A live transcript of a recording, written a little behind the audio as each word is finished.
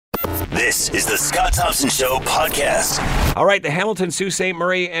This is the Scott Thompson Show podcast. All right, the Hamilton, Sault Ste.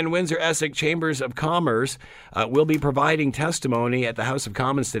 Marie, and Windsor-Essex Chambers of Commerce will be providing testimony at the House of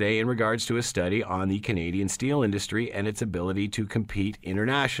Commons today in regards to a study on the Canadian steel industry and its ability to compete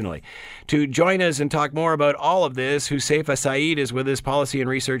internationally. To join us and talk more about all of this, Hussefa Saeed is with us, policy and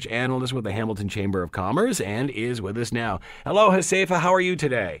research analyst with the Hamilton Chamber of Commerce, and is with us now. Hello, Hussefa. How are you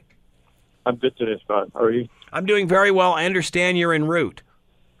today? I'm good today, Scott. How are you? I'm doing very well. I understand you're en route.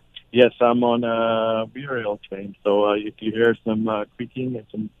 Yes, I'm on a rail train, so if you hear some creaking and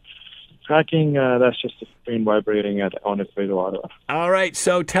some cracking, that's just the train vibrating on its way to Ottawa. All right,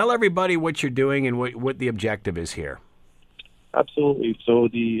 so tell everybody what you're doing and what the objective is here. Absolutely. So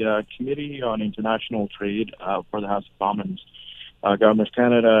the Committee on International Trade for the House of Commons, Government of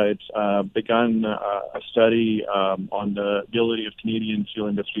Canada, it's begun a study on the ability of Canadian steel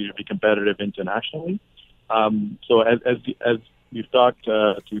industry to be competitive internationally. So as we've talked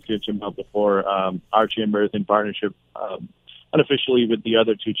to CHML before, our chamber is in partnership unofficially with the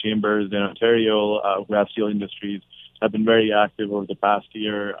other two chambers in Ontario who have steel industries, have been very active over the past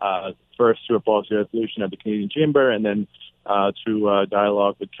year, first through a policy resolution at the Canadian Chamber and then through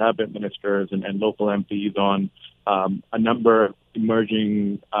dialogue with cabinet ministers and local MPs on a number of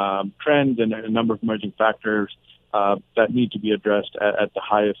emerging trends and a number of emerging factors that need to be addressed at the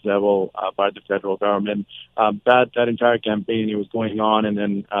highest level by the federal government. That entire campaign, it was going on, and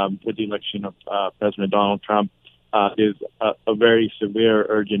then with the election of President Donald Trump, is a very severe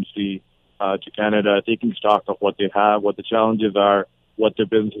urgency to Canada, taking stock of what they have, what the challenges are, what their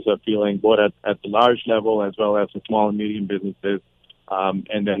businesses are feeling, both at the large level as well as the small and medium businesses,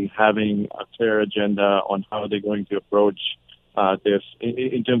 and then having a clear agenda on how they're going to approach this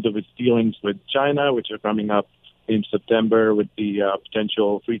in terms of its dealings with China, which are coming up in September with the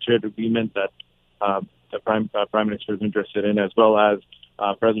potential free trade agreement that the Prime Minister is interested in, as well as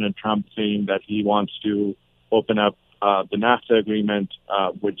President Trump saying that he wants to open up the NAFTA agreement,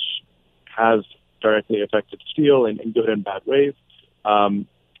 which has directly affected steel in good and bad ways,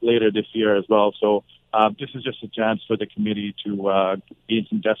 later this year as well. So this is just a chance for the committee to gain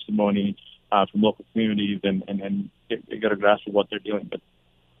some testimony from local communities and get a grasp of what they're dealing with.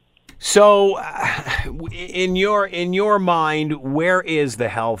 So, in your mind, where is the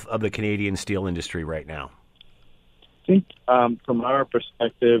health of the Canadian steel industry right now? I think from our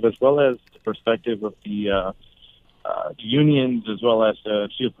perspective, as well as the perspective of the unions, as well as the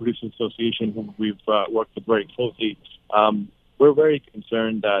Steel Producers Association, who we've worked with very closely, we're very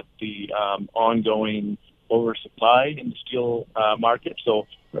concerned that the ongoing oversupply in the steel market. So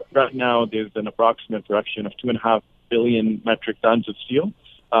right now, there's an approximate production of 2.5 billion metric tons of steel.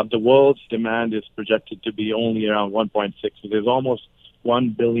 The world's demand is projected to be only around 1.6. So there's almost 1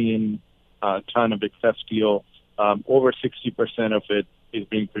 billion ton of excess steel. Over 60% of it is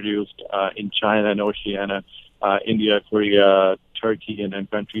being produced in China and Oceania, India, Korea, Turkey,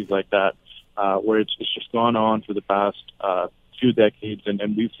 and countries like that, where it's just gone on for the past few decades.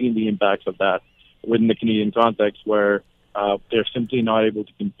 And we've seen the impacts of that within the Canadian context, where they're simply not able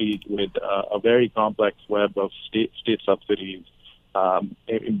to compete with a very complex web of state subsidies,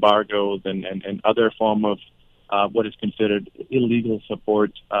 embargoes, and other form of what is considered illegal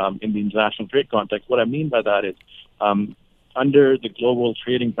support in the international trade context. What I mean by that is, under the global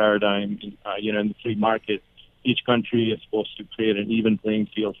trading paradigm, in the free market, each country is supposed to create an even playing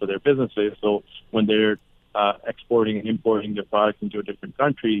field for their businesses. So when they're exporting and importing their products into a different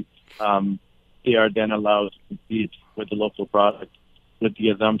country, they are then allowed to compete with the local product with the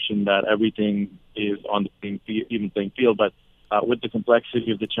assumption that everything is on the even playing field. But with the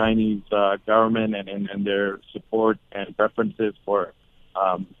complexity of the Chinese government and their support and preferences for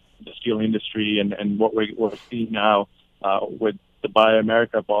the steel industry and what we're seeing now with the Buy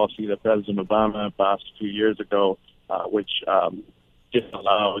America policy that President Obama passed a few years ago, which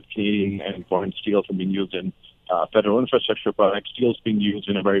disallowed Canadian and foreign steel from being used in federal infrastructure products. Steel is being used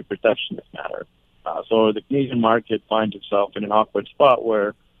in a very protectionist manner. So the Canadian market finds itself in an awkward spot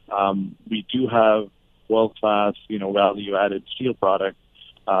where we do have world-class, value-added steel products,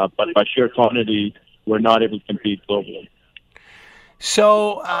 but by sheer quantity, we're not able to compete globally.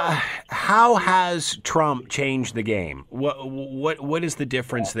 So, how has Trump changed the game? What is the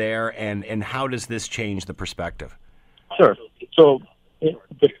difference there, and how does this change the perspective? Sure. So,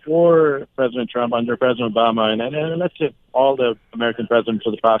 before President Trump, under President Obama, and let's say all the American presidents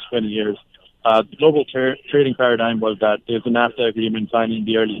for the past 20 years, the global trading paradigm was that there's a NAFTA agreement signed in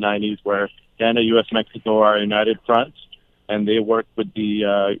the early 90s where Canada, U.S., Mexico are united fronts, and they work with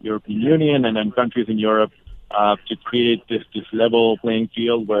the European Union and then countries in Europe to create this level playing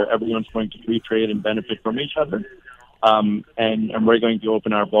field where everyone's going to free trade and benefit from each other. and we're going to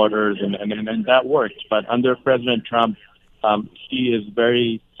open our borders, and that worked. But under President Trump, he is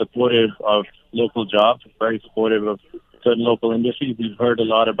very supportive of local jobs, very supportive of certain local industries. We've heard a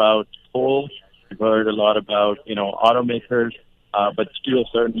lot about coal. We've heard a lot about, automakers, but steel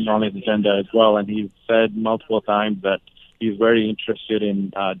certainly on his agenda as well. And he's said multiple times that he's very interested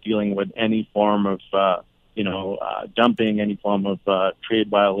in dealing with any form of, dumping, any form of trade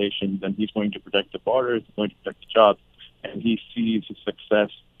violations, and he's going to protect the borders, he's going to protect the jobs, and he sees his success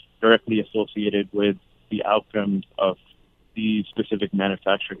directly associated with the outcomes of these specific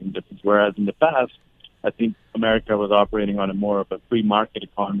manufacturing industries. Whereas in the past, I think America was operating on a more of a free market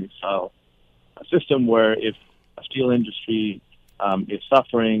economy style system where if a steel industry is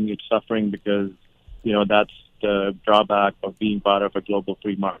suffering, it's suffering because, that's the drawback of being part of a global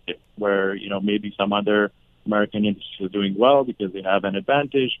free market where, maybe some other American industries are doing well because they have an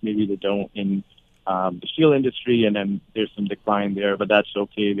advantage. Maybe they don't in the steel industry, and then there's some decline there, but that's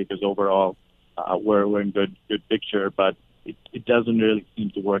okay because overall we're in good picture. But it doesn't really seem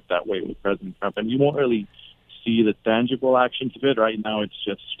to work that way with President Trump, and you won't really see the tangible actions of it. Right now, it's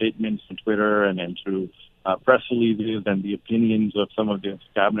just statements on Twitter and then through press releases and the opinions of some of the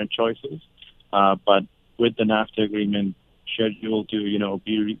cabinet choices. But with the NAFTA agreement scheduled to,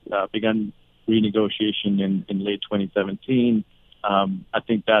 be begun renegotiation in late 2017, I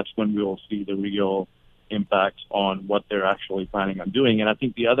think that's when we will see the real impact on what they're actually planning on doing. And I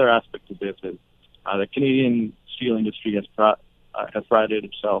think the other aspect of this is the Canadian steel industry has prided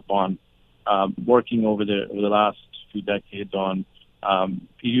itself on working over the last few decades on.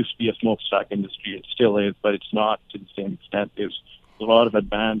 It used to be a smokestack industry; it still is, but it's not to the same extent. There's a lot of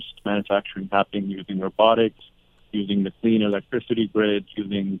advanced manufacturing happening using robotics, using the clean electricity grid,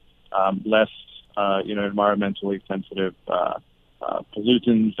 using less, environmentally sensitive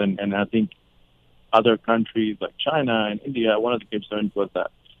pollutants, and I think other countries like China and India, one of the concerns was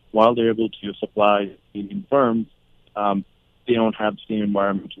that while they're able to supply Indian firms, they don't have the same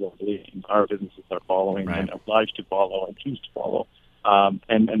environmental regulations our businesses are following and obliged to follow and choose to follow.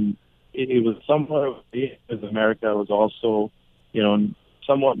 And it was somewhat because America was also,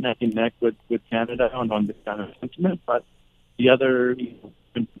 somewhat neck and neck with Canada on this kind of sentiment, but the other.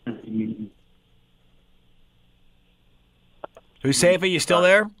 Hussefa, you still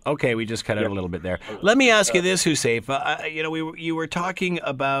there? Okay, we just cut out a little bit there. Let me ask you this, Hussefa. You were talking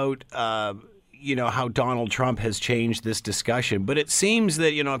about, how Donald Trump has changed this discussion, but it seems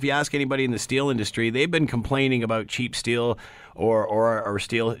that, if you ask anybody in the steel industry, they've been complaining about cheap steel or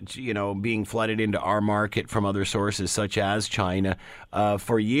steel, being flooded into our market from other sources such as China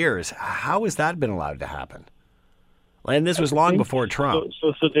for years. How has that been allowed to happen? And this was long before Trump.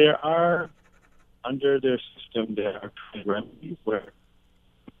 So there are, under their system, there are remedies where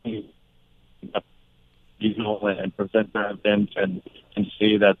and present their evidence and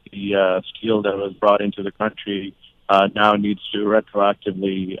say that the steel that was brought into the country now needs to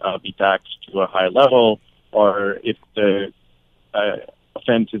retroactively be taxed to a high level, or if the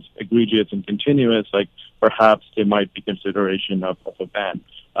offense is egregious and continuous, like perhaps there might be consideration of a ban.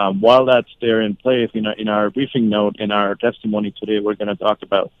 While that's there in place, in our briefing note, in our testimony today, we're going to talk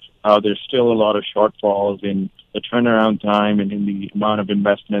about how there's still a lot of shortfalls in the turnaround time and in the amount of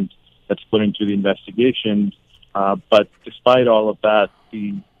investment that's put into the investigations. But despite all of that,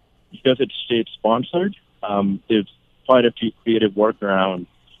 because it's state-sponsored, there's quite a few creative workarounds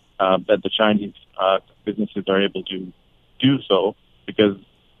that the Chinese businesses are able to do so, because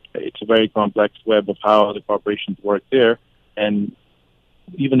it's a very complex web of how the corporations work there. And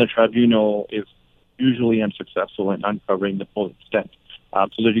even the tribunal is usually unsuccessful in uncovering the full extent.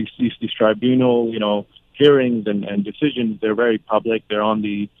 So these tribunal, hearings and decisions, they're very public. They're on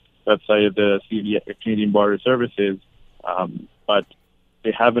the website of the Canadian Border Services, but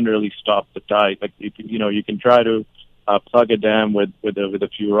they haven't really stopped the tide. Like, you can try to plug a dam with a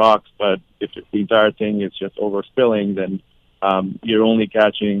few rocks, but if the entire thing is just overspilling, then you're only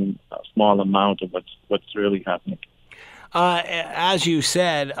catching a small amount of what's really happening. As you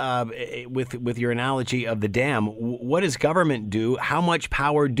said, with your analogy of the dam, what does government do? How much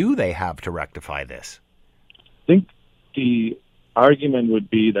power do they have to rectify this? I think the argument would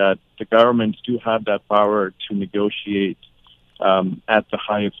be that the governments do have that power to negotiate at the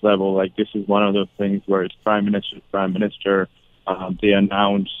highest level. Like, this is one of those things where it's prime minister. They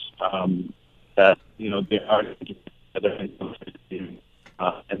announce that they are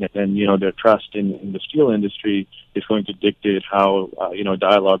and then their trust in the steel industry is going to dictate how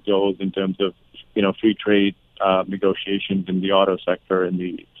dialogue goes in terms of free trade negotiations in the auto sector and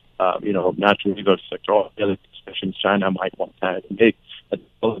the natural resource sector, all the other concessions China might want Canada to make.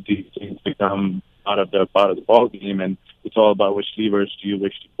 All of these things become out of the ball game, and it's all about which levers do you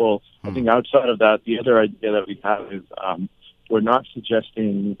wish to pull. I think outside of that, the other idea that we have is we're not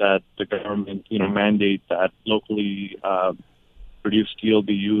suggesting that the government, mandate that locally produced steel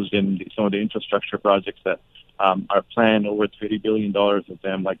be used in some of the infrastructure projects that are planned, over $30 billion of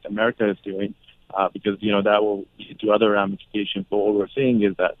them, like America is doing, because, that will lead to other ramifications. But what we're saying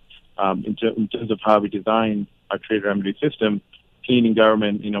is that in terms of how we design our trade remedy system, Canadian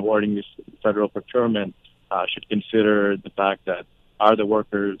government, in awarding this federal procurement, should consider the fact that are the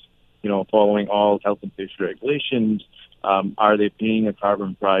workers, following all health and safety regulations? Are they paying a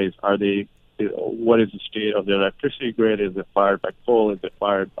carbon price? What is the state of the electricity grid? Is it fired by coal? Is it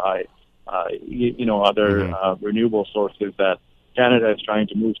fired by, other renewable sources that Canada is trying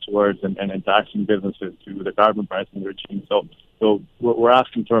to move towards and taxing businesses to the carbon pricing regime? So we're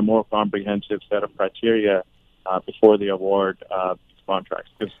asking for a more comprehensive set of criteria before they award these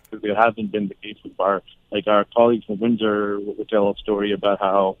contracts, because it hasn't been the case so far. Like our colleagues from Windsor would tell a story about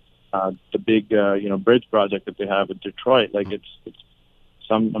how the big, bridge project that they have in Detroit, it's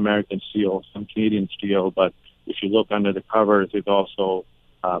some American steel, some Canadian steel, but if you look under the covers, there's also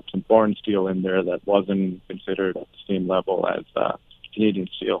some foreign steel in there that wasn't considered at the same level as Canadian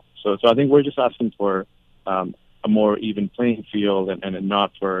steel. So I think we're just asking for a more even playing field and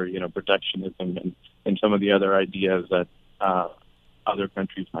not for, protectionism and some of the other ideas that other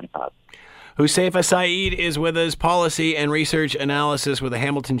countries might have. Hussefa Saeed is with us, policy and research analysis with the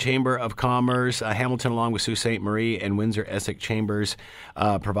Hamilton Chamber of Commerce. Hamilton, along with Sault Ste. Marie and Windsor-Essex Chambers,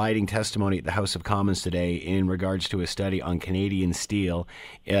 providing testimony at the House of Commons today in regards to a study on Canadian steel,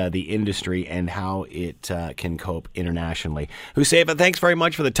 the industry, and how it can cope internationally. Hussefa, thanks very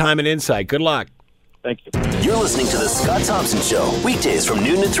much for the time and insight. Good luck. Thank you. You're listening to The Scott Thompson Show, weekdays from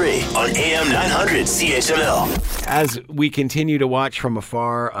noon to 3 on AM 900 CHML. As we continue to watch from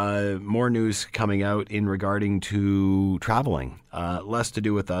afar, more news coming out in regarding to traveling. Less to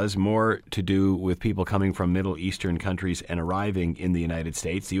do with us, more to do with people coming from Middle Eastern countries and arriving in the United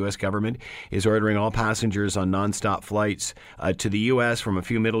States. The U.S. government is ordering all passengers on nonstop flights to the U.S. from a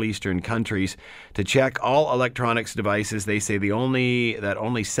few Middle Eastern countries to check all electronics devices. They say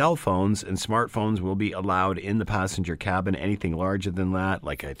only cell phones and smartphones will be allowed in the passenger cabin. Anything larger than that,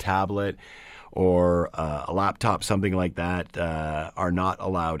 like a tablet or a laptop, something like that, are not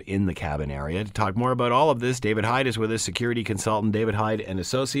allowed in the cabin area. To talk more about all of this, David Hyde is with us, security consultant, David Hyde and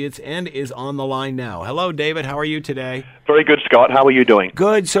Associates, and is on the line now. Hello, David. How are you today? Very good, Scott. How are you doing?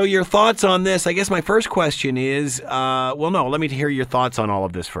 Good. So your thoughts on this? I guess my first question is, let me hear your thoughts on all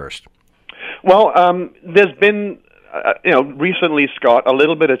of this first. Well, there's been, recently, Scott, a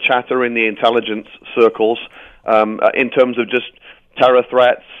little bit of chatter in the intelligence circles in terms of just terror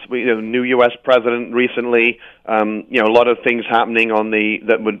threats. New U.S. president recently. A lot of things happening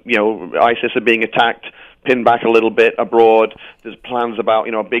ISIS are being attacked, pinned back a little bit abroad. There's plans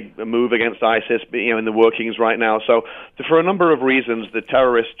about a big move against ISIS, in the workings right now. So for a number of reasons, the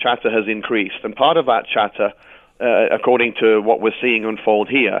terrorist chatter has increased, and part of that chatter, according to what we're seeing unfold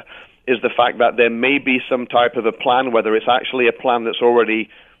here, is the fact that there may be some type of a plan, whether it's actually a plan that's already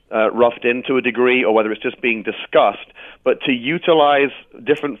roughed in to a degree, or whether it's just being discussed, but to utilize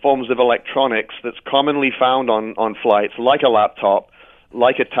different forms of electronics that's commonly found on flights, like a laptop,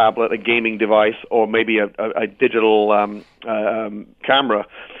 like a tablet, a gaming device, or maybe a digital camera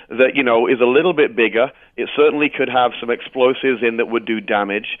that, is a little bit bigger. It certainly could have some explosives in that would do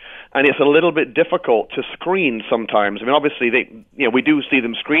damage, and it's a little bit difficult to screen sometimes. I mean, obviously, we do see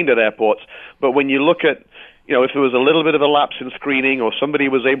them screened at airports, but when you look at if there was a little bit of a lapse in screening, or somebody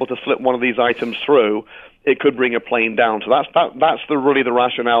was able to slip one of these items through, it could bring a plane down. So that's really the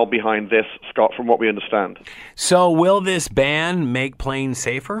rationale behind this, Scott, from what we understand. So will this ban make planes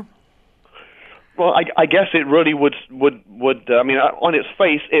safer? Well, I guess it really would. On its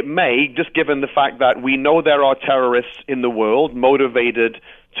face, it may, just given the fact that we know there are terrorists in the world motivated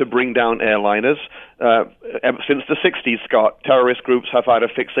to bring down airliners. Since the 60s, Scott, terrorist groups have had a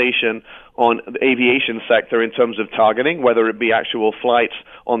fixation on the aviation sector in terms of targeting, whether it be actual flights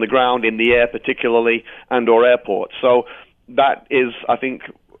on the ground, in the air particularly, and or airports. So that is, I think,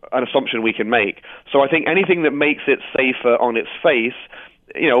 an assumption we can make. So I think anything that makes it safer on its face,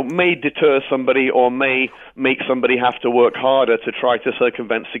 may deter somebody or may make somebody have to work harder to try to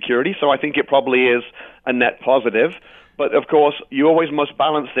circumvent security. So I think it probably is a net positive. But, of course, you always must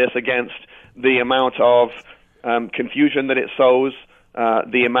balance this against the amount of confusion that it sows,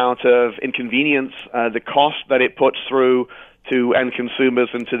 the amount of inconvenience, the cost that it puts through to end consumers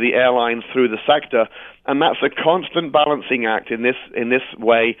and to the airlines through the sector. And that's a constant balancing act in this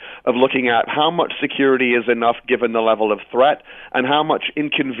way of looking at how much security is enough given the level of threat, and how much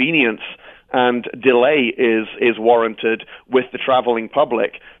inconvenience and delay is warranted with the traveling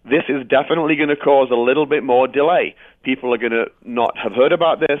public, this is definitely going to cause a little bit more delay. People are going to not have heard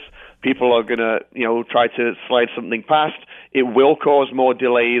about this. People are going to, try to slide something past. It will cause more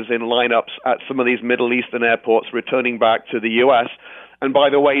delays in lineups at some of these Middle Eastern airports returning back to the U.S. And by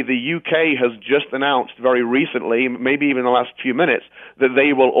the way, the UK has just announced very recently, maybe even in the last few minutes, that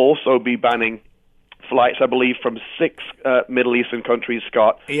they will also be banning flights, I believe, from 6 Middle Eastern countries,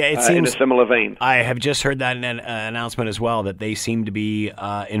 Scott, in a similar vein. I have just heard that announcement as well, that they seem to be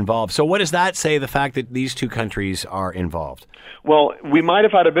involved. So what does that say, the fact that these 2 countries are involved? Well, we might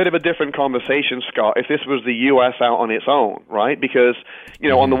have had a bit of a different conversation, Scott, if this was the U.S. out on its own, right? Because,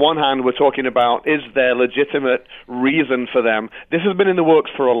 on the one hand, we're talking about, is there legitimate reason for them? This has been in the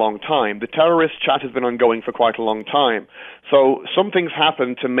works for a long time. The terrorist chat has been ongoing for quite a long time. So something's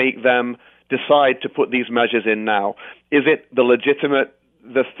happened to make them decide to put these measures in now. Is it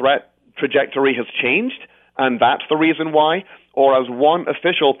the threat trajectory has changed, and that's the reason why? Or as one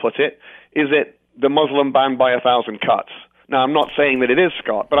official put it, is it the Muslim ban by 1,000 cuts? Now, I'm not saying that it is,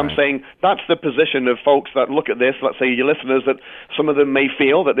 Scott, but I'm saying that's the position of folks that look at this, let's say your listeners, that some of them may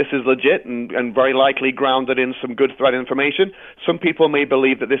feel that this is legit and very likely grounded in some good threat information. Some people may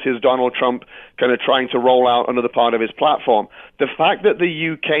believe that this is Donald Trump kind of trying to roll out another part of his platform. The fact that the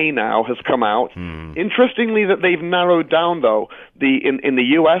UK now has come out, interestingly that they've narrowed down, though, in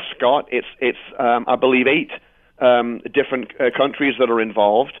the US, Scott, it's I believe 8 different countries that are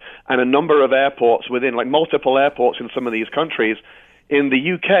involved, and a number of airports within, like multiple airports in some of these countries. In the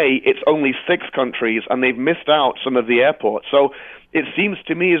UK, it's only 6 countries, and they've missed out some of the airports. So it seems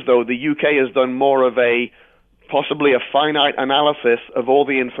to me as though the UK has done more of possibly a finite analysis of all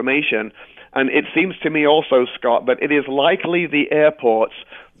the information, and it seems to me also, Scott, that it is likely the airports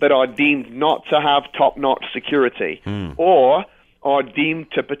that are deemed not to have top-notch security, or are deemed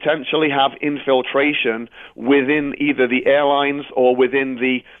to potentially have infiltration within either the airlines or within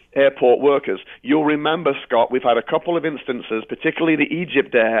the airport workers. You'll remember, Scott, we've had a couple of instances, particularly the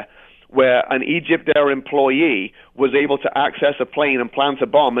EgyptAir, where an EgyptAir employee was able to access a plane and plant a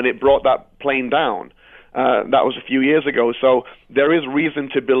bomb, and it brought that plane down. That was a few years ago. So there is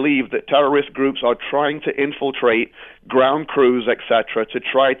reason to believe that terrorist groups are trying to infiltrate ground crews, etc., to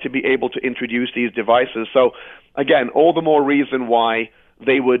try to be able to introduce these devices. So again, all the more reason why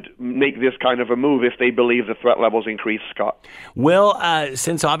they would make this kind of a move if they believe the threat levels increase, Scott. Will,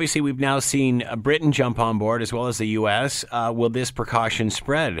 since obviously we've now seen Britain jump on board as well as the U.S., will this precaution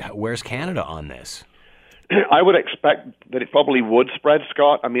spread? Where's Canada on this? I would expect that it probably would spread,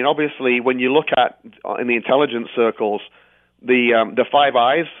 Scott. I mean, obviously, when you look at, in the intelligence circles, the Five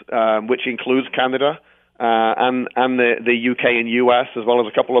Eyes, which includes Canada and the UK and US, as well as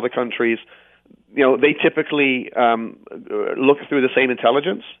a couple other countries, they typically look through the same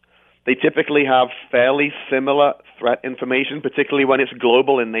intelligence. They typically have fairly similar threat information, particularly when it's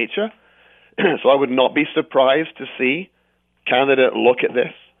global in nature. So I would not be surprised to see Canada look at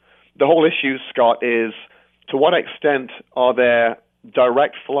this. The whole issue, Scott, is to what extent are there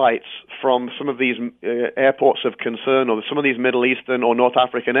direct flights from some of these airports of concern, or some of these Middle Eastern or North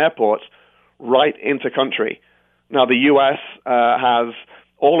African airports, right into country? Now, the U.S. has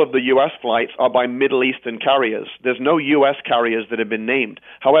all of the U.S. flights are by Middle Eastern carriers. There's no U.S. carriers that have been named.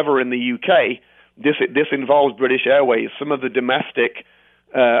 However, in the U.K., this involves British Airways. Some of the domestic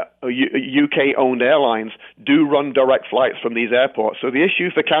UK-owned airlines do run direct flights from these airports. So the issue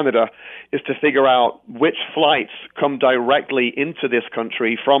for Canada is to figure out which flights come directly into this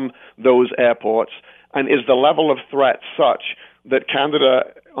country from those airports, and is the level of threat such that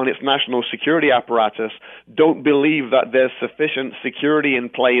Canada, on its national security apparatus, don't believe that there's sufficient security in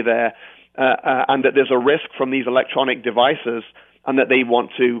play there, and that there's a risk from these electronic devices, and that they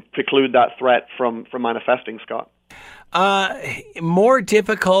want to preclude that threat from manifesting, Scott. More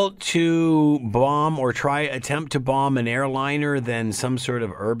difficult to bomb or attempt to bomb an airliner than some sort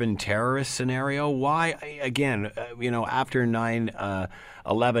of urban terrorist scenario? Why? Again, after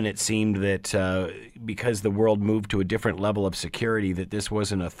 9/11, it seemed that because the world moved to a different level of security, that this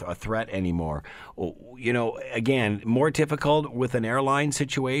wasn't a threat anymore. Again, more difficult with an airline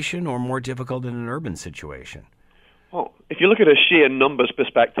situation or more difficult in an urban situation? Well, if you look at a sheer numbers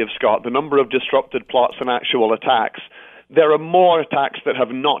perspective, Scott, the number of disrupted plots and actual attacks, there are more attacks that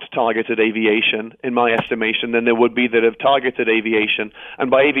have not targeted aviation, in my estimation, than there would be that have targeted aviation. And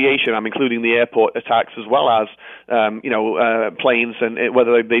by aviation, I'm including the airport attacks as well as, planes, and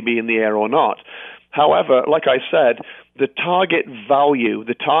whether they be in the air or not. However, like I said, the target value,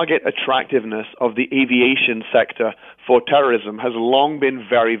 the target attractiveness of the aviation sector for terrorism has long been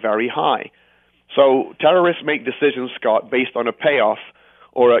very, very high. So terrorists make decisions, Scott, based on a payoff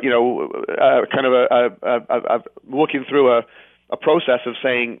or working through a process of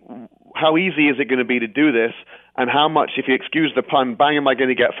saying, how easy is it going to be to do this, and how much, if you excuse the pun, bang am I going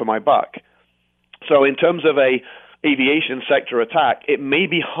to get for my buck? So in terms of a aviation sector attack, it may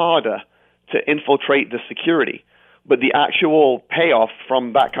be harder to infiltrate the security, but the actual payoff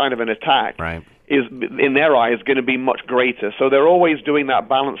from that kind of an attack is, in their eyes, going to be much greater. So they're always doing that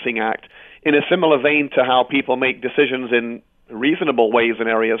balancing act in a similar vein to how people make decisions in reasonable ways in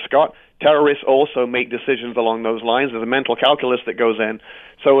areas, Scott. Terrorists also make decisions along those lines. There's a mental calculus that goes in.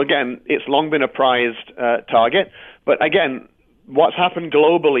 So again, it's long been a prized target. But again, what's happened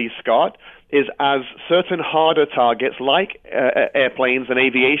globally, Scott, is as certain harder targets like airplanes and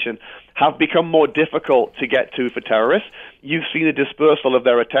aviation have become more difficult to get to for terrorists, you've seen a dispersal of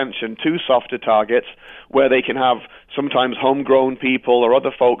their attention to softer targets where they can have sometimes homegrown people or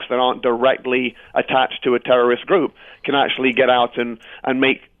other folks that aren't directly attached to a terrorist group can actually get out and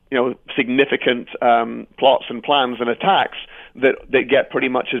make significant plots and plans and attacks that get pretty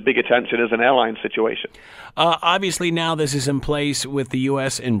much as big attention as an airline situation. Obviously, now this is in place with the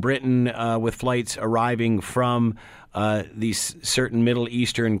U.S. and Britain, with flights arriving from these certain Middle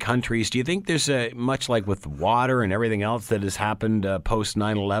Eastern countries. Do you think there's much like with water and everything else that has happened post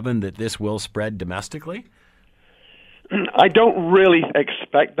 9/11 that this will spread domestically? I don't really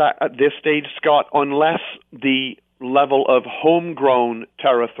expect that at this stage, Scott, unless the level of homegrown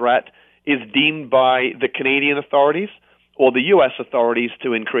terror threat is deemed by the Canadian authorities or the U.S. authorities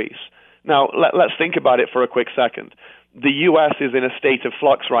to increase. Now, let's think about it for a quick second. The U.S. is in a state of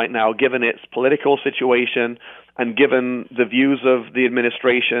flux right now, given its political situation and given the views of the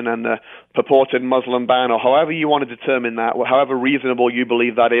administration and the purported Muslim ban, or however you want to determine that, or however reasonable you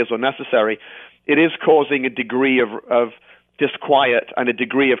believe that is or necessary. It is causing a degree of disquiet and a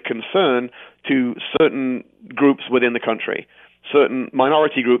degree of concern to certain groups within the country, certain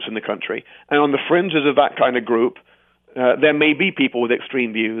minority groups in the country. And on the fringes of that kind of group, there may be people with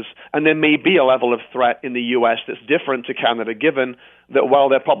extreme views, and there may be a level of threat in the U.S. that's different to Canada, given that while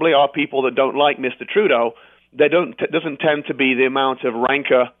there probably are people that don't like Mr. Trudeau, there doesn't tend to be the amount of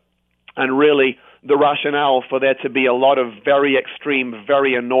rancor and really the rationale for there to be a lot of very extreme,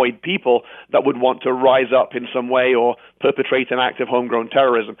 very annoyed people that would want to rise up in some way or perpetrate an act of homegrown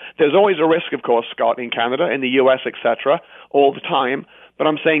terrorism. There's always a risk, of course, Scott, in Canada, in the U.S., etc., all the time. But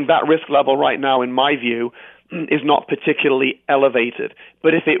I'm saying that risk level right now, in my view, is not particularly elevated.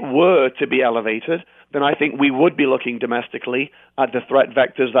 But if it were to be elevated, then I think we would be looking domestically at the threat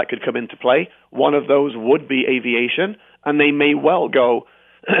vectors that could come into play. One of those would be aviation, and they may well go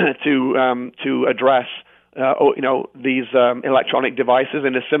to address these electronic devices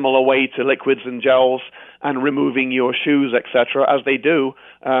in a similar way to liquids and gels and removing your shoes, etc. As they do,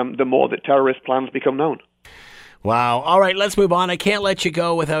 the more that terrorist plans become known. Wow. All right, let's move on. I can't let you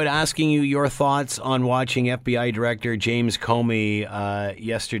go without asking you your thoughts on watching FBI Director James Comey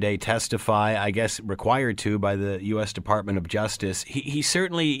yesterday testify, I guess required to by the U.S. Department of Justice. He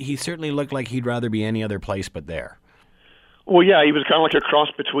certainly looked like he'd rather be any other place but there. Well, yeah, he was kind of like a cross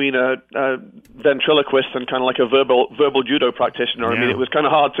between a ventriloquist and kind of like a verbal judo practitioner. Yeah. I mean, it was kind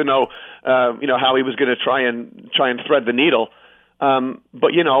of hard to know, how he was going to try and thread the needle.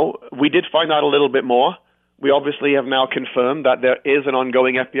 But we did find out a little bit more. We obviously have now confirmed that there is an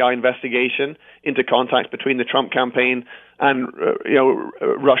ongoing FBI investigation into contacts between the Trump campaign and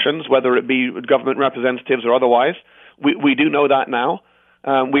Russians, whether it be government representatives or otherwise. We do know that now.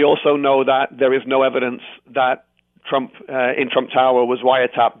 We also know that there is no evidence that Trump in Trump Tower was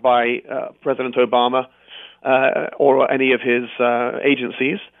wiretapped by President Obama or any of his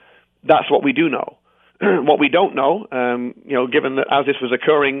agencies. That's what we do know. What we don't know, given that as this was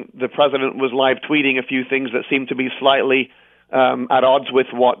occurring, the president was live tweeting a few things that seemed to be slightly at odds with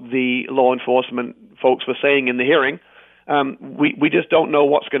what the law enforcement folks were saying in the hearing. We just don't know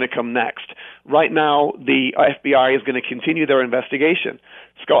what's going to come next. Right now, the FBI is going to continue their investigation.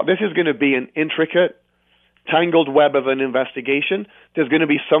 Scott, this is going to be an intricate, tangled web of an investigation. There's going to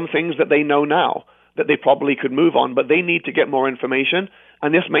be some things that they know now that they probably could move on, but they need to get more information,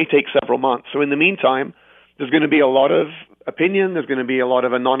 and this may take several months. So in the meantime, there's going to be a lot of opinion, there's going to be a lot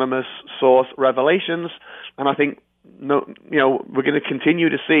of anonymous source revelations, and I think we're going to continue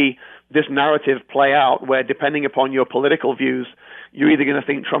to see this narrative play out where, depending upon your political views, you're either going to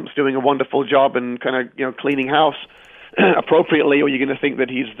think Trump's doing a wonderful job and kind of cleaning house appropriately, or you're going to think that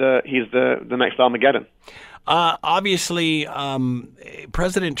he's the next Armageddon. Obviously,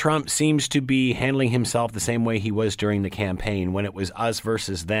 President Trump seems to be handling himself the same way he was during the campaign when it was us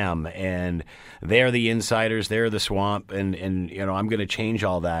versus them, and they're the insiders, they're the swamp, and I'm going to change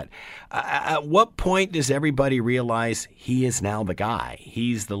all that. At what point does everybody realize he is now the guy?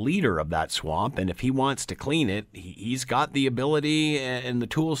 He's the leader of that swamp, and if he wants to clean it, he's got the ability and the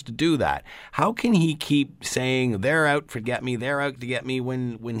tools to do that. How can he keep saying they're out to get me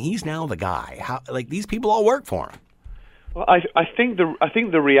when he's now the guy? How, like, these people all work for him. Well, I think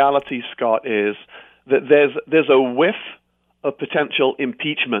the reality, Scott, is that there's a whiff of potential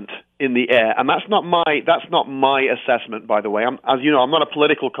impeachment in the air, and that's not my assessment, by the way. As you know, I'm not a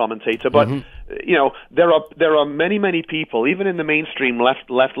political commentator, but there are many people, even in the mainstream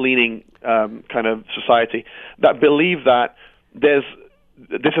left leaning kind of society, that believe that this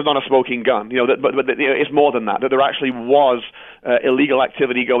is not a smoking gun, but it's more than that. That there actually was illegal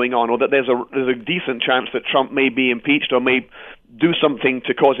activity going on, or that there's a decent chance that Trump may be impeached or may do something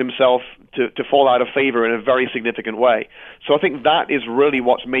to cause himself to fall out of favor in a very significant way. So I think that is really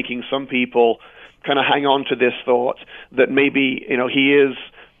what's making some people kind of hang on to this thought that maybe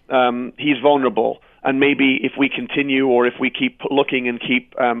he's vulnerable. And maybe if we continue, or if we keep looking and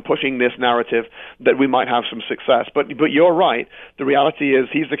keep pushing this narrative, that we might have some success. But you're right. The reality is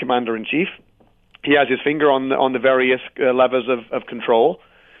he's the commander-in-chief. He has his finger on the various levers of control.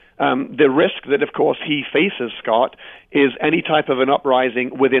 The risk that, of course, he faces, Scott, is any type of an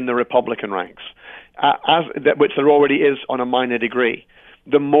uprising within the Republican ranks, which there already is on a minor degree.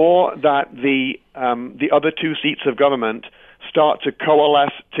 The more that the other two seats of government start to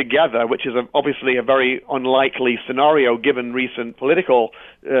coalesce together, which is obviously a very unlikely scenario given recent political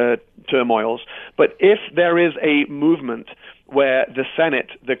turmoils. But if there is a movement where the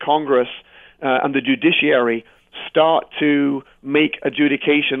Senate, the Congress, and the judiciary start to make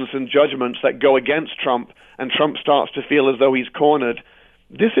adjudications and judgments that go against Trump, and Trump starts to feel as though he's cornered,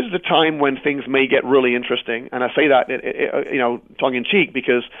 this is the time when things may get really interesting. And I say that, tongue in cheek,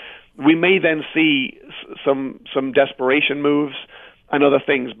 because we may then see some desperation moves and other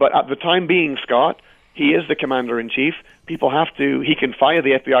things. But at the time being, Scott, he is the commander-in-chief. He can fire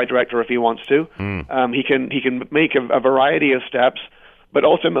the FBI director if he wants to. He can make a variety of steps. But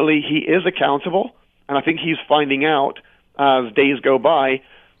ultimately, he is accountable. And I think he's finding out as days go by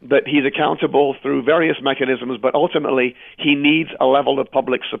that he's accountable through various mechanisms, but ultimately he needs a level of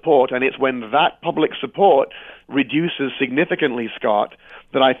public support. And it's when that public support reduces significantly, Scott,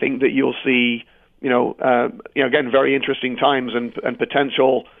 that I think that you'll see, again, very interesting times and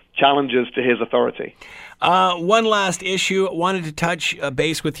potential challenges to his authority. One last issue. I wanted to touch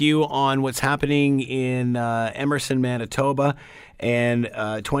base with you on what's happening in Emerson, Manitoba, and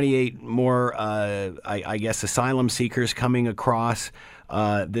 28 more, I guess, asylum seekers coming across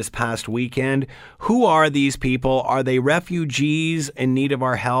this past weekend. Who are these people? Are they refugees in need of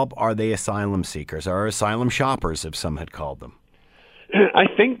our help? Are they asylum seekers? Or asylum shoppers, if some had called them? I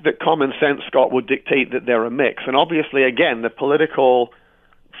think that common sense, Scott, would dictate that they're a mix. And obviously, again, the political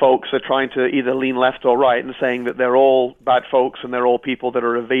folks are trying to either lean left or right and saying that they're all bad folks and they're all people that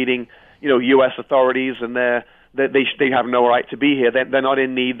are evading, U.S. authorities, and they have no right to be here. They're not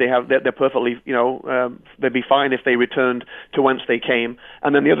in need. They're perfectly, they'd be fine if they returned to whence they came.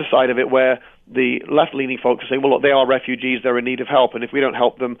 And then the other side of it, where the left-leaning folks are saying, well, look, they are refugees, they're in need of help, and if we don't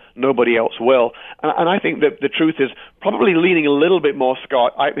help them, nobody else will. And I think that the truth is probably leaning a little bit more,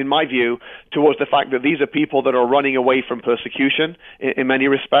 Scott, in my view, towards the fact that these are people that are running away from persecution in many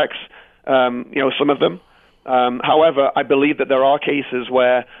respects, some of them. However, I believe that there are cases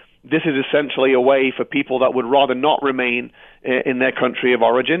where this is essentially a way for people that would rather not remain in their country of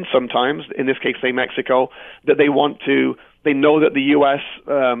origin, sometimes, in this case, say Mexico, that they know that the U.S.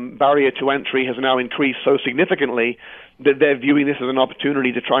 Barrier to entry has now increased so significantly that they're viewing this as an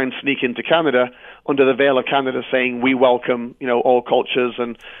opportunity to try and sneak into Canada under the veil of Canada saying we welcome, all cultures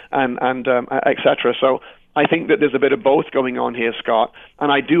and et cetera. So I think that there's a bit of both going on here, Scott,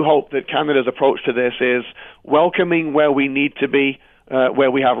 and I do hope that Canada's approach to this is welcoming where we need to be,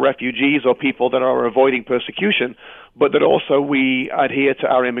 where we have refugees or people that are avoiding persecution, but that also we adhere to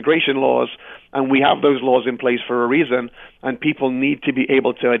our immigration laws, and we have those laws in place for a reason, and people need to be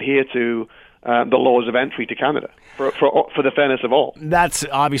able to adhere to the laws of entry to Canada for the fairness of all. That's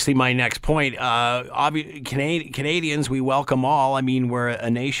obviously my next point. Canadians, we welcome all. I mean, we're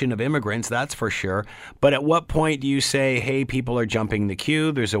a nation of immigrants, that's for sure. But at what point do you say, hey, people are jumping the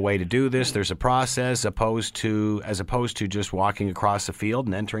queue, there's a way to do this, there's a process, as opposed to just walking across the field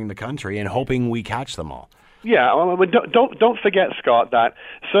and entering the country and hoping we catch them all? Yeah, well, don't forget, Scott, that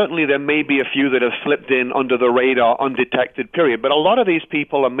certainly there may be a few that have slipped in under the radar, undetected, period. But a lot of these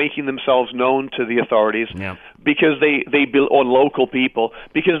people are making themselves known to the authorities because or local people,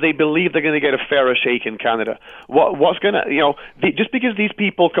 because they believe they're going to get a fairer shake in Canada. What's going to, just because these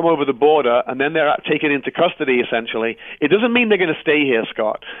people come over the border and then they're taken into custody, essentially, it doesn't mean they're going to stay here,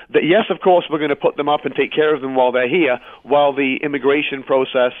 Scott. That yes, of course, we're going to put them up and take care of them while they're here, while the immigration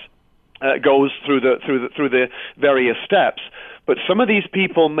process goes through the various steps. But some of these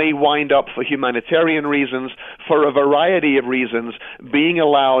people may wind up, for humanitarian reasons, for a variety of reasons, being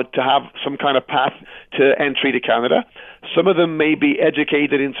allowed to have some kind of path to entry to Canada. Some of them may be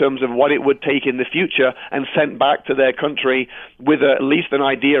educated in terms of what it would take in the future and sent back to their country with at least an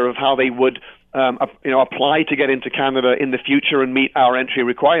idea of how they would apply to get into Canada in the future and meet our entry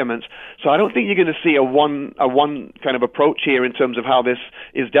requirements. So I don't think you're going to see a one kind of approach here in terms of how this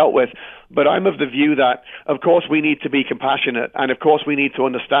is dealt with. But I'm of the view that, of course, we need to be compassionate, and of course, we need to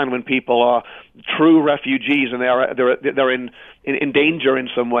understand when people are true refugees and they're in danger in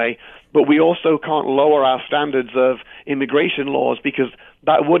some way. But we also can't lower our standards of immigration laws, because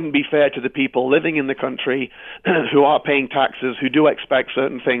that wouldn't be fair to the people living in the country who are paying taxes, who do expect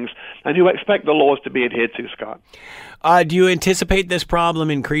certain things, and who expect the laws to be adhered to, Scott. Do you anticipate this problem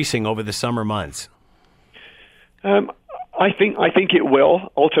increasing over the summer months? I think it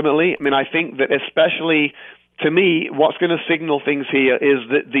will, ultimately. I mean, I think that especially, to me, what's going to signal things here is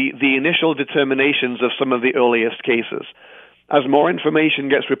that the initial determinations of some of the earliest cases. As more information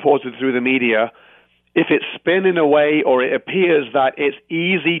gets reported through the media, if it's spin in a way, or it appears that it's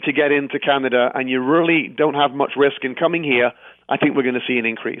easy to get into Canada and you really don't have much risk in coming here, I think we're going to see an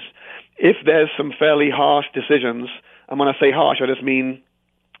increase. If there's some fairly harsh decisions, and when I say harsh, I just mean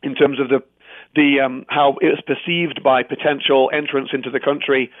in terms of how it was perceived by potential entrants into the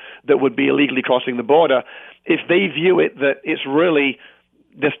country that would be illegally crossing the border, if they view it that it's really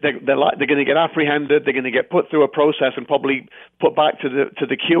they're going to get apprehended, they're going to get put through a process and probably put back to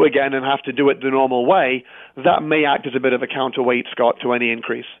the queue again and have to do it the normal way, that may act as a bit of a counterweight, Scott, to any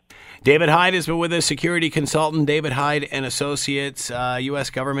increase. David Hyde has been with us, security consultant. David Hyde and Associates. U.S.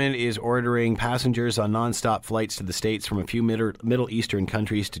 government is ordering passengers on nonstop flights to the States from a few Middle Eastern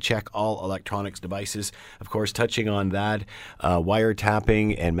countries to check all electronics devices. Of course, touching on that,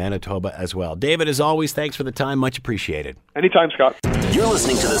 wiretapping and Manitoba as well. David, as always, thanks for the time. Much appreciated. Anytime, Scott. You're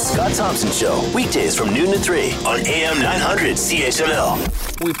listening to The Scott Thompson Show, weekdays from noon to 3 on AM 900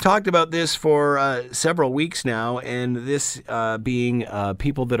 CHML. We've talked about this for several weeks now, and this being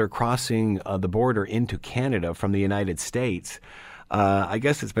people that are crossing the border into Canada from the United States. I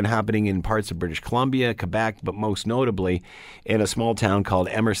guess it's been happening in parts of British Columbia, Quebec, but most notably in a small town called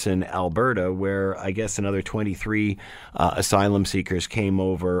Emerson, Alberta, where I guess another 23 asylum seekers came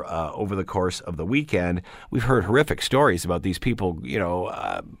over the course of the weekend. We've heard horrific stories about these people,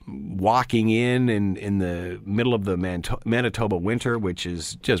 walking in the middle of the Manitoba winter, which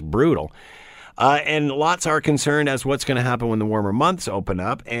is just brutal. And lots are concerned as what's going to happen when the warmer months open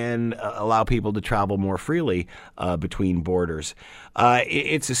up and allow people to travel more freely between borders.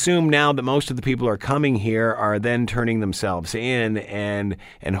 It's assumed now that most of the people who are coming here are then turning themselves in and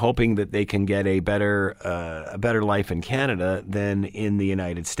hoping that they can get a better life in Canada than in the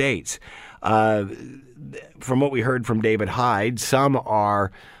United States. From what we heard from David Hyde, some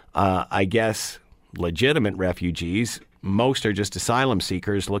are, I guess, legitimate refugees. Most are just asylum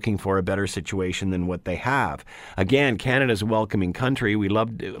seekers looking for a better situation than what they have. Again, Canada's a welcoming country. We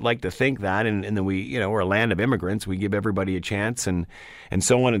like to think that, and then we're a land of immigrants. We give everybody a chance, and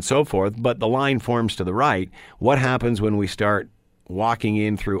so on and so forth. But the line forms to the right. What happens when we start walking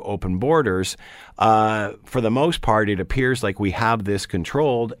in through open borders? For the most part, it appears like we have this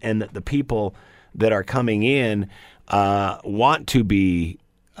controlled, and that the people that are coming in want to be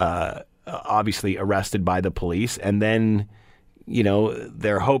obviously arrested by the police, and then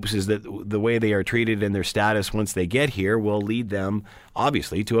their hopes is that the way they are treated and their status once they get here will lead them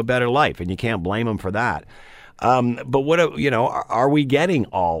obviously to a better life, and you can't blame them for that. But what are we getting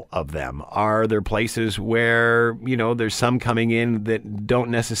all of them? Are there places where there's some coming in that don't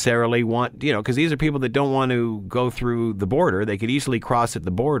necessarily want, because these are people that don't want to go through the border. They could easily cross at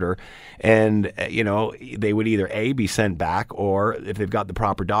the border, and they would either A, be sent back, or if they've got the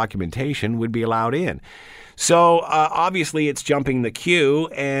proper documentation, would be allowed in. So obviously it's jumping the queue,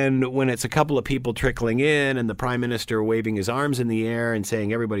 and when it's a couple of people trickling in and the Prime Minister waving his arms in the air and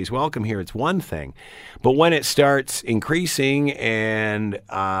saying everybody's welcome here, it's one thing. But when it starts increasing and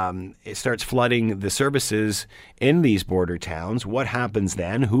it starts flooding the services in these border towns, what happens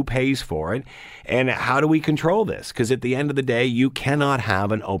then? Who pays for it? And how do we control this? Because at the end of the day, you cannot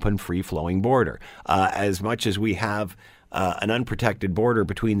have an open, free-flowing border. As much as we have an unprotected border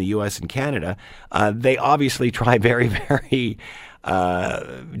between the U.S. and Canada, they obviously try very, very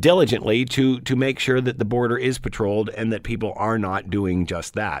diligently to make sure that the border is patrolled and that people are not doing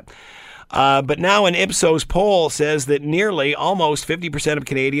just that. But now an Ipsos poll says that nearly almost 50% of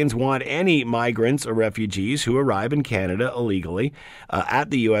Canadians want any migrants or refugees who arrive in Canada illegally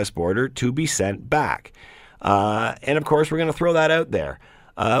at the U.S. border to be sent back. And of course, we're going to throw that out there.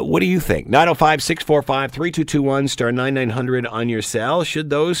 What do you think? 905-645-3221, star 9900 on your cell. Should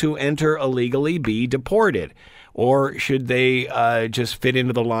those who enter illegally be deported? Or should they just fit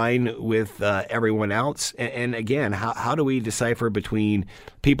into the line with everyone else? And again, how do we decipher between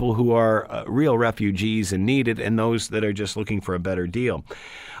people who are real refugees and needed and those that are just looking for a better deal?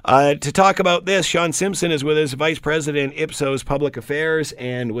 To talk about this, Sean Simpson is with us, Vice President, Ipsos Public Affairs,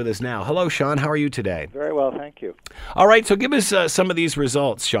 and with us now. Hello, Sean. How are you today? Very well, thank you. All right, so give us some of these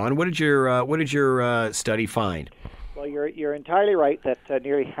results, Sean. What did your study find? Well, you're entirely right that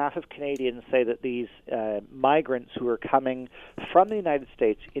nearly half of Canadians say that these migrants who are coming from the United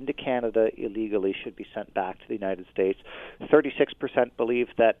States into Canada illegally should be sent back to the United States. 36% believe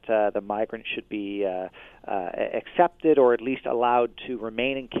that the migrants should be accepted or at least allowed to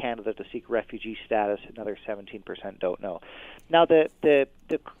remain in Canada to seek refugee status. Another 17% don't know. Now, this is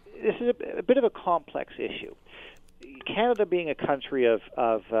a bit of a complex issue. Canada being a country of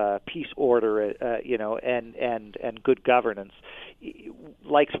peace, order, and good governance,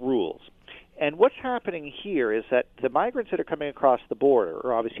 likes rules. And what's happening here is that the migrants that are coming across the border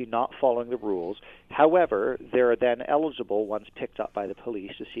are obviously not following the rules. However, they're then eligible, once picked up by the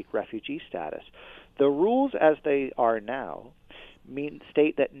police, to seek refugee status. The rules as they are now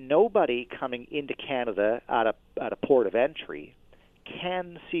state that nobody coming into Canada at a port of entry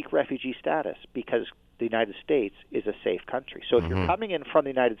can seek refugee status because the United States is a safe country. So if you're coming in from the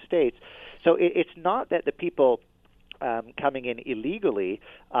United States, so it's not that the people coming in illegally,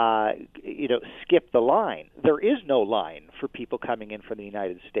 skip the line. There is no line for people coming in from the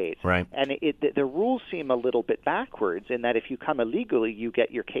United States. Right. And the rules seem a little bit backwards in that if you come illegally, you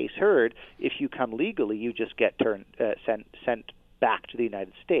get your case heard. If you come legally, you just get sent back to the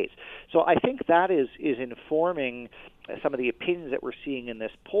United States. So I think that is informing some of the opinions that we're seeing in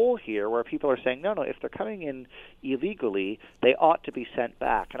this poll here, where people are saying, no, if they're coming in illegally, they ought to be sent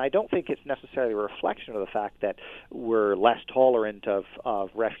back. And I don't think it's necessarily a reflection of the fact that we're less tolerant of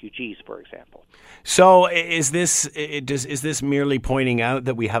refugees, for example. So is this merely pointing out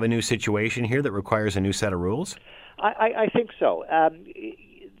that we have a new situation here that requires a new set of rules? I think so.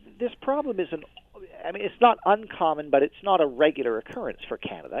 This problem isn't. It's not uncommon, but it's not a regular occurrence for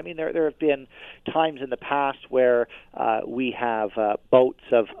Canada. I mean, there have been times in the past where we have boats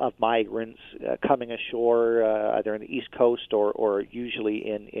of migrants coming ashore, either on the East Coast or usually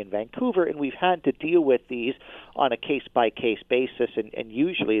in Vancouver, and we've had to deal with these on a case-by-case basis, and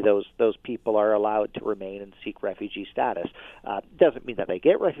usually those people are allowed to remain and seek refugee status. Doesn't mean that they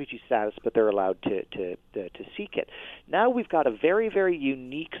get refugee status, but they're allowed to seek it. Now we've got a very, very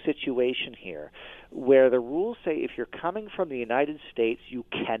unique situation here, where the rules say if you're coming from the United States, you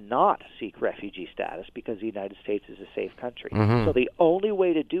cannot seek refugee status because the United States is a safe country. So the only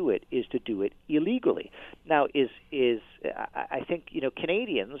way to do it is to do it illegally. Now, I think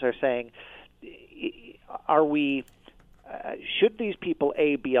Canadians are saying, should these people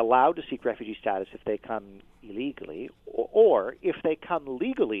be allowed to seek refugee status if they come illegally, or if they come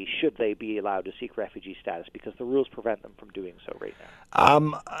legally, should they be allowed to seek refugee status because the rules prevent them from doing so right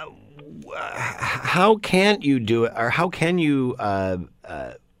now? How can you do it, or how can you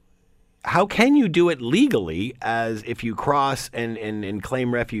do it legally as if you cross and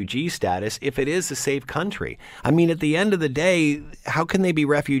claim refugee status if it is a safe country? I mean, at the end of the day, how can they be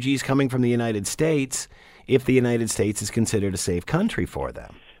refugees coming from the United States if the United States is considered a safe country for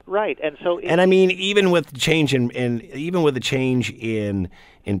them? Right, and so even with the change in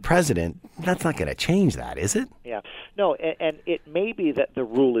president, that's not going to change that, is it? Yeah, no, and it may be that the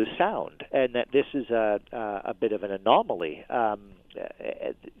rule is sound, and that this is a bit of an anomaly.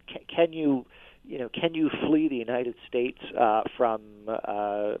 Can you can you flee the United States from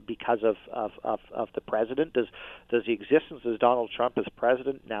because of the president? Does the existence of Donald Trump as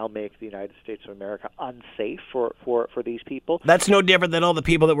president now make the United States of America unsafe for these people? That's no different than all the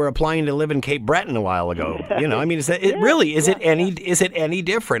people that were applying to live in Cape Breton a while ago. Is it any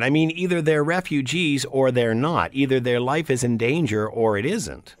different? I mean, either they're refugees or they're not. Either their life is in danger or it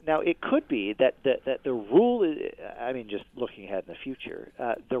isn't. Now, it could be that the rule is, just looking ahead in the future,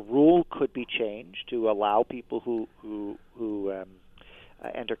 the rule could be changed to allow people who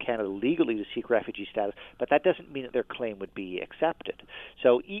enter Canada legally to seek refugee status, but that doesn't mean that their claim would be accepted.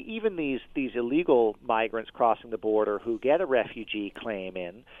 So even these illegal migrants crossing the border who get a refugee claim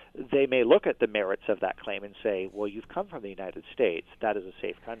in, they may look at the merits of that claim and say, well, you've come from the United States, that is a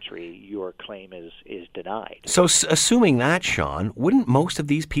safe country, your claim is denied. So assuming that, Sean, wouldn't most of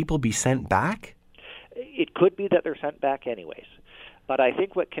these people be sent back? It could be that they're sent back anyways. But I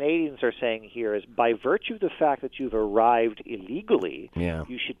think what Canadians are saying here is by virtue of the fact that you've arrived illegally,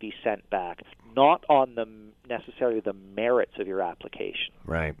 you should be sent back, not on necessarily the merits of your application.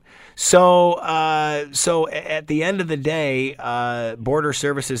 Right. So at the end of the day, border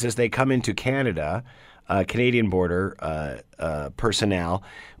services, as they come into Canada, Canadian border personnel,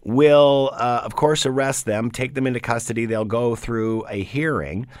 will, of course, arrest them, take them into custody. They'll go through a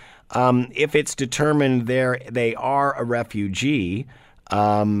hearing. If it's determined they are a refugee,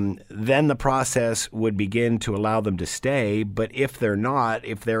 then the process would begin to allow them to stay. But if they're not,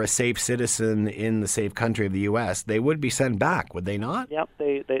 if they're a safe citizen in the safe country of the U.S., they would be sent back, would they not? Yep,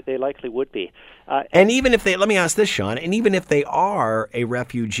 they likely would be. And even if let me ask this, Sean, and even if they are a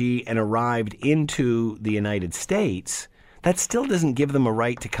refugee and arrived into the United States, that still doesn't give them a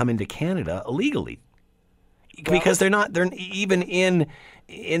right to come into Canada illegally. Because they're even in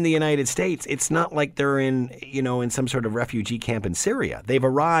the United States. It's not like they're in some sort of refugee camp in Syria. They've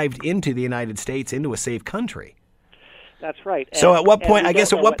arrived into the United States, into a safe country. That's right. So at what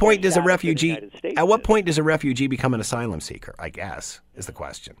point does a refugee become an asylum seeker, I guess, is the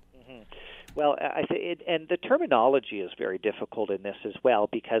question. Well, and the terminology is very difficult in this as well,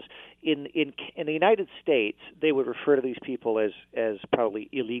 because in the United States, they would refer to these people as probably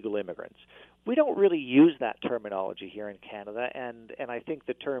illegal immigrants. We don't really use that terminology here in Canada, and I think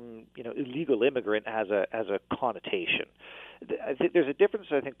the term illegal immigrant has a connotation. I think there's a difference,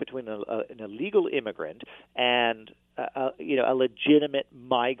 I think, between an illegal immigrant and a legitimate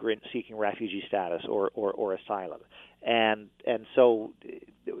migrant seeking refugee status or asylum. And so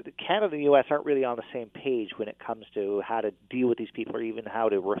Canada and the U.S. aren't really on the same page when it comes to how to deal with these people or even how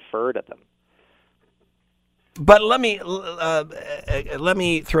to refer to them. But let me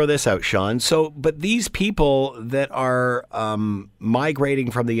throw this out, Sean. But these people that are migrating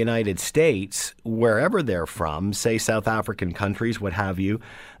from the United States, wherever they're from, say South African countries, what have you,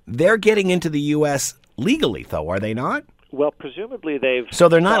 they're getting into the U.S. legally, though, are they not? Well, presumably they've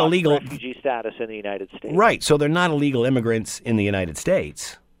they're not illegal refugee status in the United States. Right. So they're not illegal immigrants in the United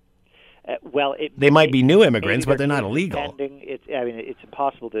States. They might be new immigrants, but they're not illegal. It's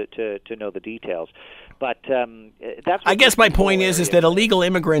impossible to know the details. But that's. I guess my point is that illegal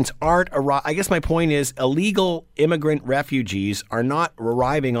immigrants aren't. I guess my point is illegal immigrant refugees are not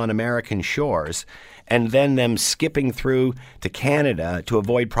arriving on American shores and then them skipping through to Canada to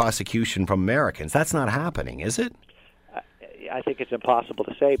avoid prosecution from Americans. That's not happening, is it? I think it's impossible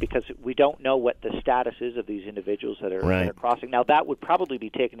to say because we don't know what the status is of these individuals that are crossing. Now, that would probably be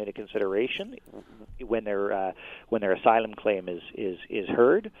taken into consideration when their asylum claim is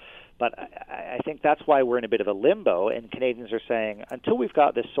heard. But I think that's why we're in a bit of a limbo, and Canadians are saying, until we've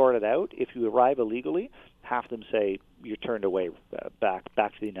got this sorted out, if you arrive illegally, half of them say you're turned away back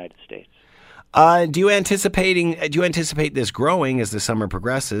to the United States. Do you anticipate this growing as the summer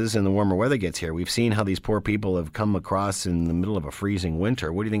progresses and the warmer weather gets here? We've seen how these poor people have come across in the middle of a freezing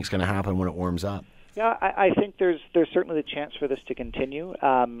winter. What do you think is going to happen when it warms up? Yeah, I think there's certainly the chance for this to continue.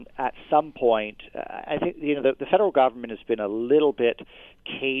 At some point, I think the federal government has been a little bit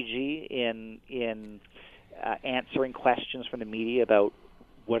cagey in answering questions from the media about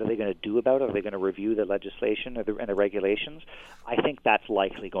what are they going to do about it? Are they going to review the legislation and the regulations? I think that's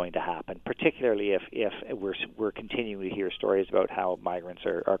likely going to happen, particularly if we're continuing to hear stories about how migrants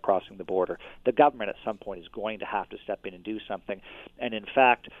are crossing the border. The government at some point is going to have to step in and do something. And in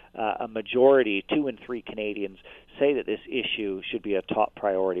fact, a majority, 2 in 3 Canadians, say that this issue should be a top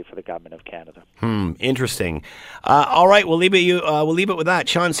priority for the government of Canada. Interesting. All right, we'll leave it with that.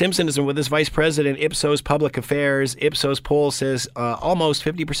 Sean Simpson is with us, Vice President, Ipsos Public Affairs. Ipsos poll says almost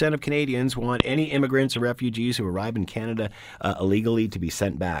 50% of Canadians want any immigrants or refugees who arrive in Canada illegally to be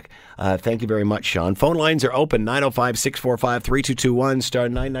sent back. Thank you very much, Sean. Phone lines are open, 905-645-3221, star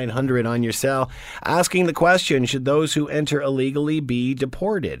 9900 on your cell. Asking the question, should those who enter illegally be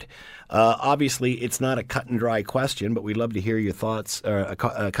deported? Obviously, it's not a cut and dry question, but we'd love to hear your thoughts, a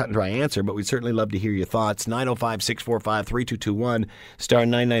cut and dry answer, but we'd certainly love to hear your thoughts. 905-645-3221, star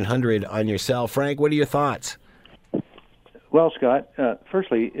 9900 on your cell. Frank, what are your thoughts? Well, Scott,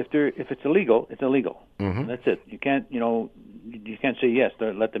 firstly, if it's illegal, it's illegal. Mm-hmm. That's it. You can't say yes,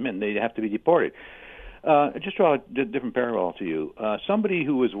 let them in. They have to be deported. Just draw a different parallel to you. Somebody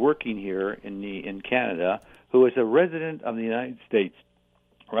who was working here in Canada, who is a resident of the United States,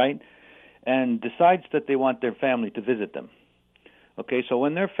 right, and decides that they want their family to visit them. Okay, so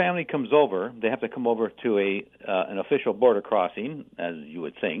when their family comes over, they have to come over to an official border crossing, as you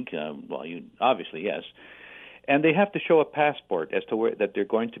would think. Obviously, yes. And they have to show a passport as to where that they're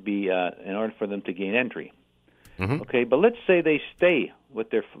going to be in order for them to gain entry. Mm-hmm. Okay, but let's say they stay with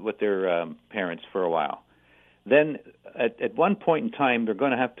their parents for a while. Then at one point in time, they're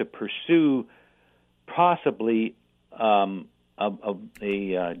going to have to pursue possibly a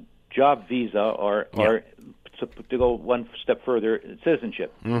job visa or to go one step further,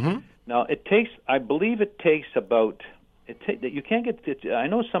 citizenship. Mm-hmm. Now I believe it takes about you can't get. I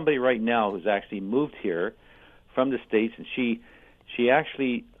know somebody right now who's actually moved here from the States, and she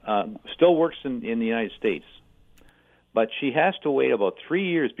actually still works in the United States, but she has to wait about 3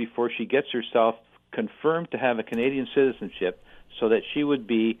 years before she gets herself confirmed to have a Canadian citizenship, so that she would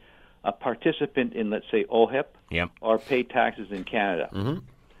be a participant in, let's say, OHIP, or pay taxes in Canada. Mm-hmm.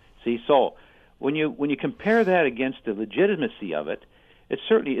 See, so when you compare that against the legitimacy of it, it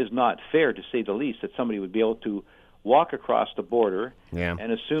certainly is not fair, to say the least, that somebody would be able to walk across the border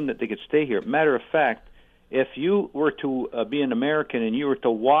and assume that they could stay here. Matter of fact, if you were to be an American and you were to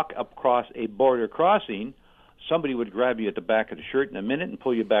walk across a border crossing, somebody would grab you at the back of the shirt in a minute and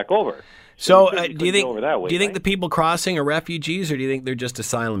pull you back over. So do you think the people crossing are refugees, or do you think they're just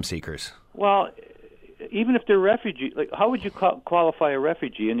asylum seekers? Well, even if they're refugees, how would you qualify a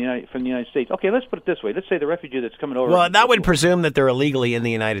refugee from the United States? Okay, let's put it this way. Let's say the refugee that's coming over. Well, that would presume that they're illegally in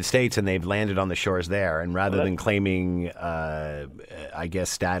the United States and they've landed on the shores there, and rather than claiming, I guess,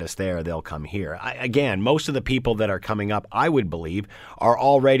 status there, they'll come here. Again, most of the people that are coming up, I would believe, are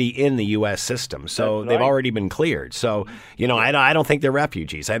already in the U.S. system, so they've already been cleared. So, I don't think they're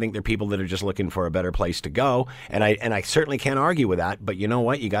refugees. I think they're people that are just looking for a better place to go, and I certainly can't argue with that. But you know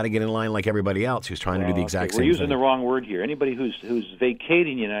what? You got to get in line like everybody else who's trying to do the exact same thing. We're using the wrong word here. Anybody who's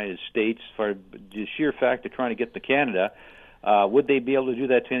vacating the United States for the sheer fact of trying to get to Canada, would they be able to do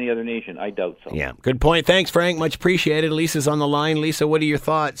that to any other nation? I doubt so. Yeah, good point. Thanks, Frank. Much appreciated. Lisa's on the line. Lisa, what are your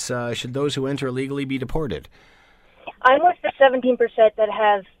thoughts? Should those who enter illegally be deported? I'm with the 17%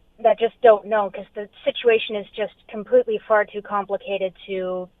 that just don't know, because the situation is just completely far too complicated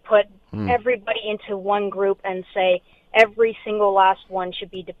to put everybody into one group and say every single last one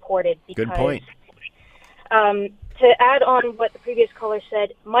should be deported. Because, good point. To add on what the previous caller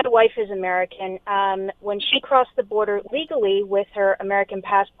said, my wife is American. When she crossed the border legally with her American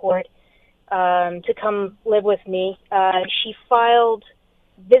passport to come live with me, she filed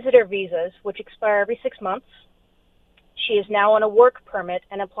visitor visas, which expire every 6 months. She is now on a work permit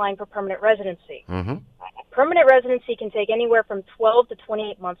and applying for permanent residency. Mm-hmm. Permanent residency can take anywhere from 12 to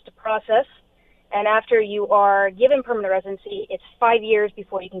 28 months to process, and after you are given permanent residency, it's 5 years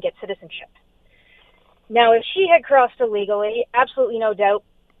before you can get citizenship. Now, if she had crossed illegally, absolutely no doubt,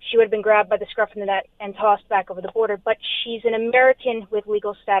 she would have been grabbed by the scruff of the neck and tossed back over the border. But she's an American with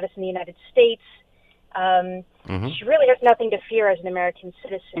legal status in the United States. She really has nothing to fear as an American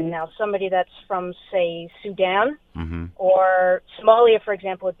citizen. Now, somebody that's from, say, Sudan or Somalia, for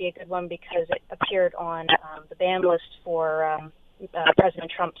example, would be a good one because it appeared on the ban list for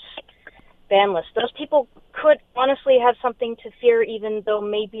President Trump's ban list. Those people could honestly have something to fear, even though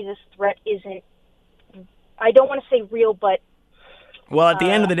maybe this threat isn't, I don't want to say real, but... Well, at the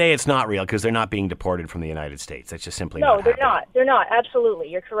end of the day, it's not real because they're not being deported from the United States. That's just simply not happening. No, they're not. Absolutely.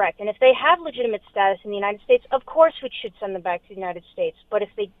 You're correct. And if they have legitimate status in the United States, of course we should send them back to the United States. But if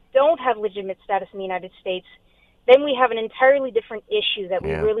they don't have legitimate status in the United States, then we have an entirely different issue that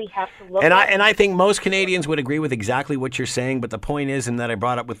we really have to look at. And I think most Canadians would agree with exactly what you're saying, but the point is, and that I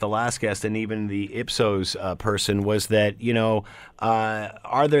brought up with the last guest and even the Ipsos person, was that,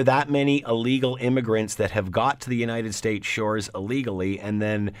 are there that many illegal immigrants that have got to the United States shores illegally, and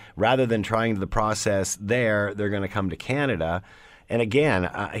then rather than trying the process there, they're going to come to Canada? And again,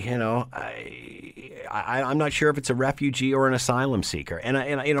 I'm not sure if it's a refugee or an asylum seeker. And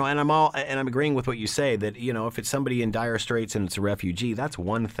I'm agreeing with what you say that, if it's somebody in dire straits and it's a refugee, that's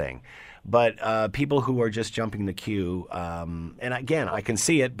one thing. But people who are just jumping the queue, and again, I can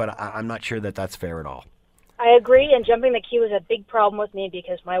see it, but I'm not sure that that's fair at all. I agree, and jumping the queue is a big problem with me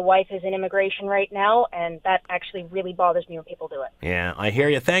because my wife is in immigration right now, and that actually really bothers me when people do it. Yeah, I hear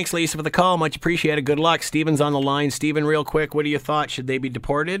you. Thanks, Lisa, for the call. Much appreciated. Good luck. Stephen's on the line. Stephen, real quick, what are your thoughts? Should they be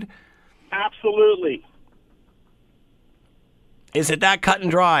deported? Absolutely. Is it that cut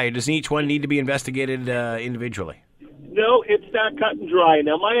and dry? Does each one need to be investigated individually? No, it's that cut and dry.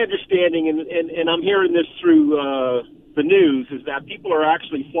 Now, my understanding, and I'm hearing this through the news, is that people are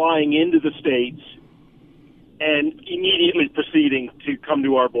actually flying into the States and immediately proceeding to come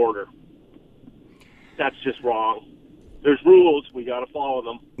to our border. That's just wrong. There's rules. We got to follow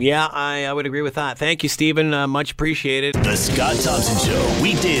them. Yeah, I would agree with that. Thank you, Stephen. Much appreciated. The Scott Thompson Show,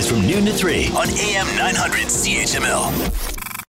 weekdays from noon to 3 on AM 900 CHML.